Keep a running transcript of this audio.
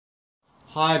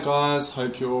Hi guys,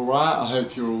 hope you're alright, I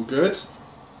hope you're all good.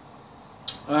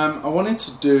 I wanted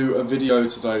to do a video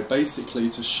today basically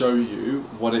to show you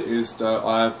what it is that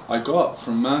I got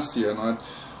from Mercy, and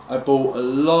I bought a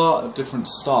lot of different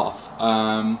stuff,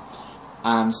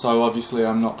 and so obviously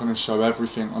I'm not going to show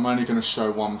everything. I'm only going to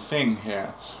show one thing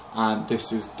here, and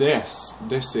this is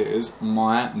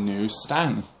my new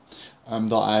Stang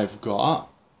that I've got.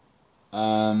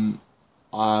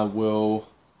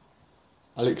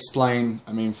 I'll explain,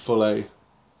 fully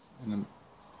in a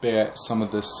bit some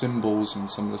of the symbols and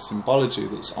some of the symbology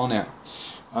that's on it.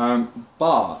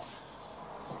 But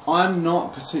I'm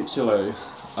not particularly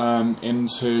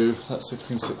into, let's see if I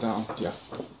can sit down, yeah.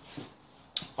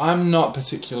 I'm not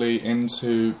particularly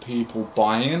into people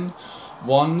buying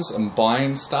ones and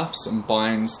buying stuffs and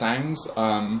buying Stangs.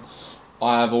 I've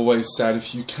always said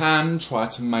if you can, try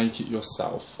to make it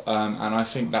yourself, and I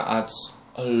think that adds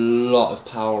a lot of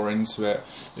power into it.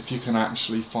 If you can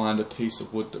actually find a piece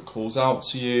of wood that calls out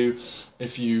to you,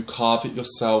 if you carve it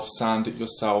yourself, sand it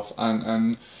yourself,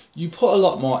 and you put a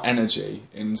lot more energy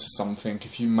into something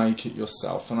if you make it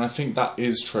yourself, and I think that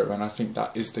is true, and I think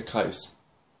that is the case.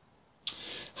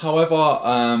 However,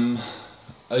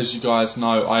 as you guys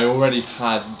know, I already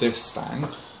had this Stang,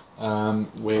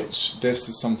 which this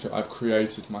is something I've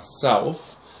created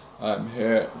myself.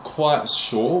 Here, quite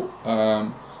short,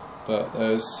 but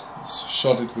it's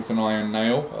shodded with an iron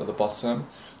nail at the bottom.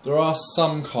 There are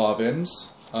some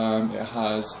carvings. It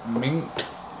has mink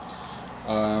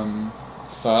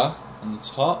fur on the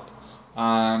top,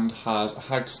 and has a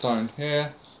hagstone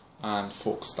here and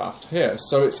fork staff here.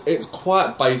 So it's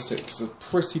quite basic. It's a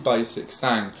pretty basic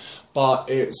Stang, but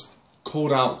it's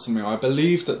called out to me. I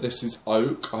believe that this is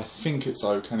oak. I think it's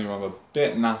oak anyway. I'm a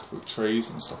bit naff with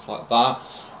trees and stuff like that,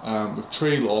 with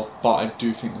tree lore, but I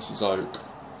do think this is oak.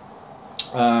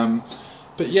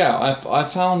 But yeah, I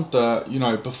found that, you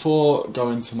know, before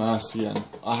going to Mercy,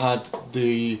 I had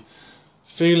the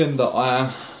feeling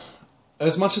that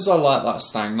as much as I like that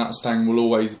Stang will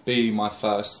always be my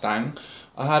first Stang.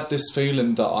 I had this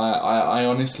feeling that I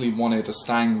honestly wanted a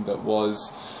Stang that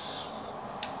was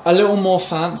a little more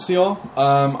fancier,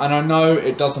 and I know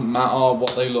it doesn't matter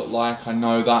what they look like, I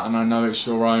know that, and I know it's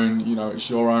your own, you know, it's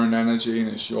your own energy and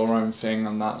it's your own thing,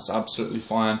 and that's absolutely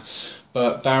fine.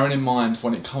 But bearing in mind,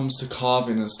 when it comes to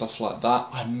carving and stuff like that,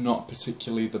 I'm not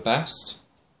particularly the best.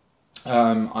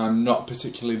 I'm not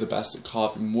particularly the best at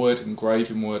carving wood,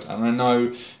 engraving wood, and I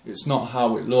know it's not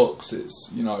how it looks,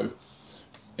 it's, you know,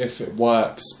 if it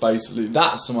works, basically,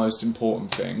 that's the most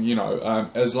important thing, you know,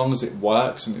 as long as it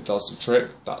works and it does the trick,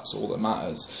 that's all that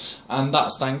matters. And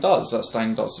that Stang does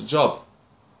the job.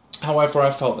 However,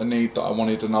 I felt the need that I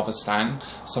wanted another Stang,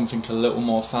 something a little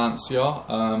more fancier.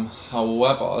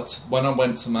 However, when I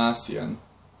went to Mercy,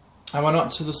 I went up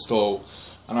to the stall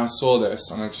and I saw this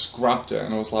and I just grabbed it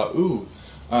and I was like, ooh,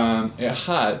 it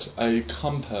had a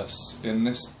compass in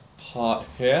this part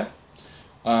here,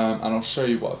 and I'll show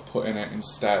you what I've put in it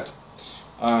instead.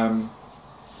 And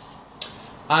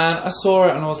I saw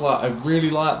it and I was like, I really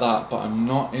like that, but I'm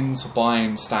not into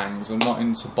buying Stangs. I'm not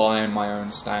into buying my own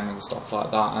Stang and stuff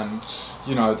like that. And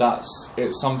you know,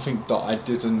 it's something that I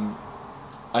didn't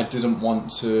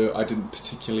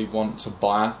particularly want to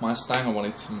buy my Stang. I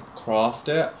wanted to craft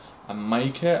it and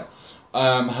make it.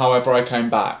 However, I came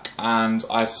back and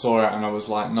I saw it and I was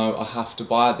like, no, I have to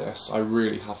buy this. I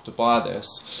really have to buy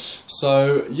this.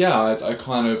 So yeah, I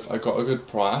got a good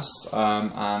price,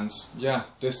 and yeah,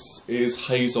 this is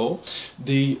hazel.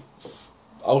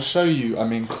 I'll show you,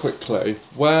 quickly,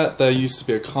 where there used to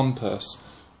be a compass,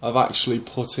 I've actually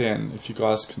put in, if you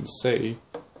guys can see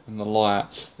in the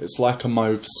light, it's like a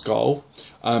mauve skull.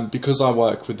 Because I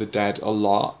work with the dead a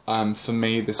lot, for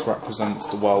me this represents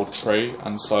the world tree,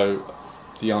 and so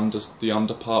the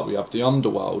under part, we have the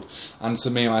underworld, and to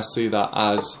me I see that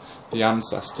as the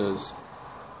ancestors.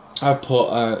 I've put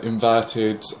an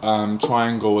inverted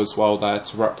triangle as well there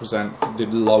to represent the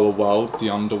lower world,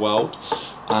 the underworld,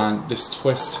 and this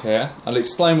twist here. I'll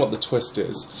explain what the twist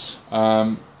is.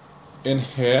 In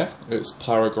here, it's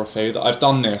pyrography. I've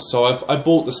done this, so I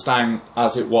bought the Stang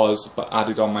as it was, but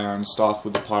added on my own stuff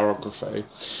with the pyrography.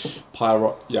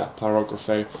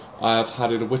 Pyrography. I have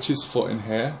added a witch's foot in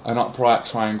here, an upright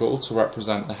triangle to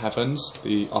represent the heavens,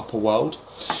 the upper world,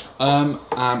 and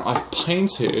I've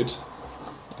painted,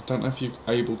 I don't know if you're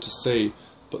able to see,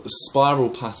 but the spiral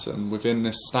pattern within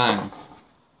this Stang,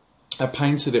 I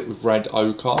painted it with red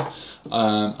ochre,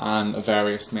 and a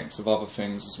various mix of other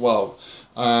things as well.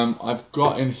 I've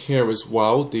got in here as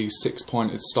well the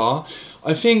six-pointed star.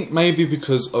 I think maybe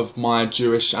because of my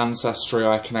Jewish ancestry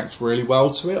I connect really well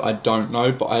to it, I don't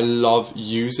know, but I love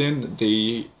using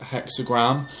the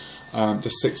hexagram the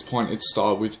six-pointed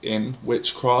star within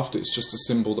witchcraft. It's just a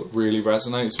symbol that really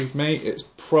resonates with me. It's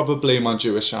probably my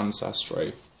Jewish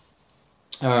ancestry.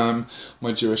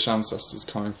 My Jewish ancestors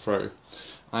coming through.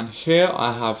 And here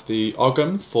I have the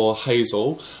Ogham for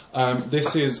hazel.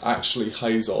 This is actually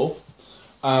hazel.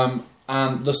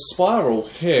 And the spiral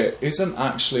here isn't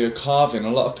actually a carving. A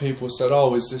lot of people said,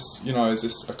 oh, is this, you know, is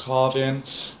this a carving?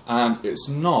 And it's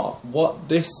not.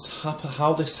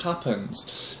 How this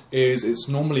happens is it's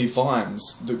normally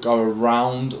vines that go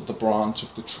around the branch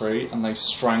of the tree and they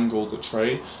strangle the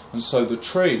tree. And so the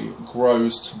tree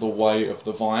grows to the way of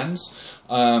the vines.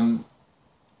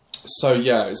 So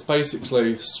yeah, it's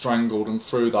basically strangled, and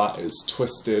through that it's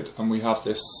twisted, and we have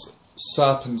this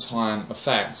serpentine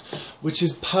effect, which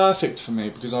is perfect for me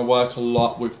because I work a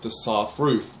lot with the Sarf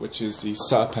Roof, which is the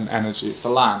serpent energy of the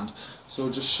land. So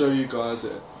I'll just show you guys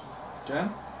it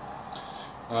again.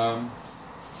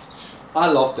 I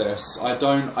love this. I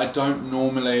don't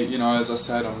normally, you know, as I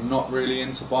said, I'm not really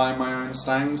into buying my own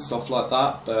stangs, stuff like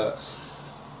that, but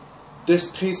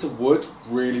this piece of wood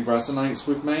really resonates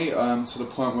with me, to the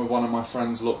point where one of my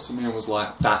friends looked at me and was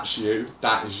like, that's you,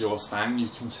 that is your stang, you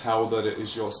can tell that it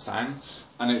is your stang,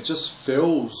 and it just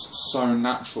feels so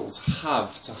natural to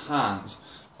have to hand.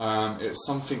 It's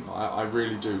something that I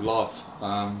really do love,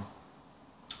 and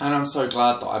I'm so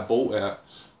glad that I bought it,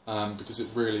 because it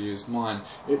really is mine.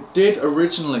 It did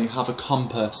originally have a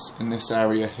compass in this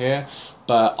area here,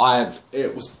 but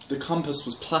the compass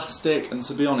was plastic, and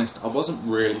to be honest, I wasn't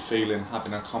really feeling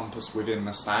having a compass within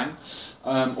the stang.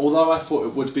 Although I thought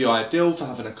it would be ideal for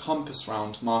having a compass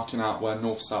round marking out where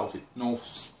north,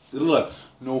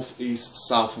 east,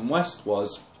 south and west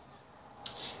was.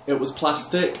 It was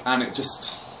plastic, and it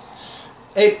just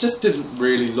didn't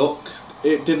really look,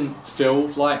 it didn't feel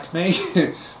like me.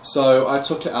 So I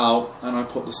took it out and I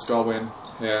put the skull in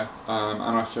here, and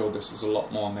I feel this is a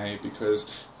lot more me because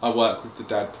I work with the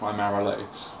dead primarily.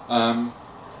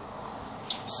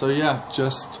 So yeah,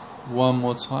 just one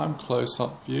more time, close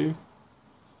up view.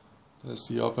 There's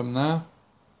the Ogham there,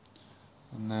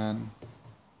 and then,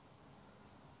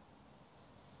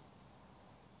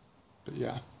 but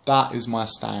yeah, that is my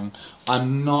stang.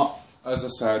 I'm not, as I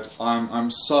said, I'm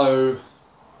so,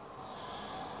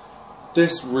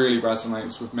 this really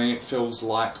resonates with me. It feels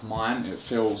like mine, it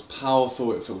feels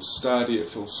powerful, it feels sturdy, it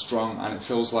feels strong, and it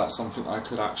feels like something I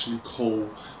could actually call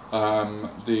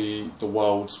the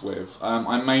worlds with.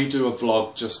 I may do a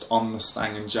vlog just on the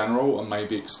stang in general and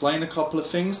maybe explain a couple of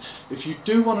things. If you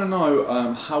do want to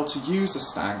know how to use a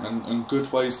stang and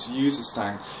good ways to use a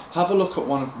stang, have a look at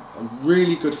a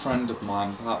really good friend of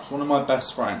mine, perhaps one of my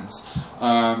best friends.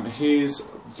 His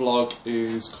vlog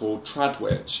is called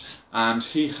Tradwitch, and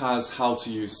he has how to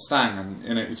use a stang, and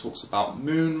in it he talks about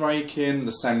moon raking,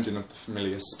 the sending of the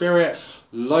familiar spirit,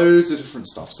 loads of different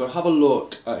stuff. So have a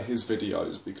look at his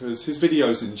videos, because his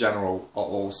videos in general are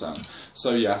awesome.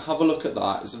 So yeah, have a look at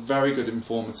that. It's a very good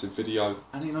informative video,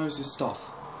 and he knows his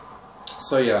stuff.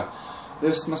 So yeah,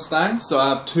 this is my stang. So I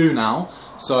have two now,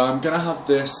 so I'm gonna have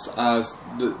this as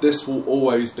this will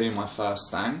always be my first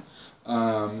stang.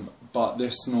 But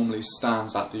this normally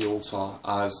stands at the altar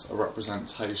as a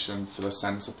representation for the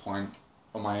centre point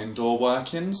of my indoor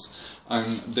workings,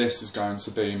 and this is going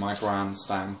to be my grand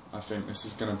stang. I think this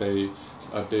is going to be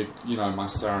a big, you know, my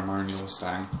ceremonial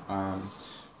stang,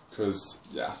 because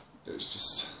yeah,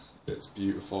 it's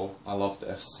beautiful. I love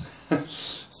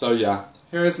this. So yeah,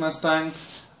 here is my stang,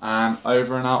 and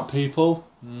over and out, people.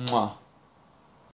 Mwah.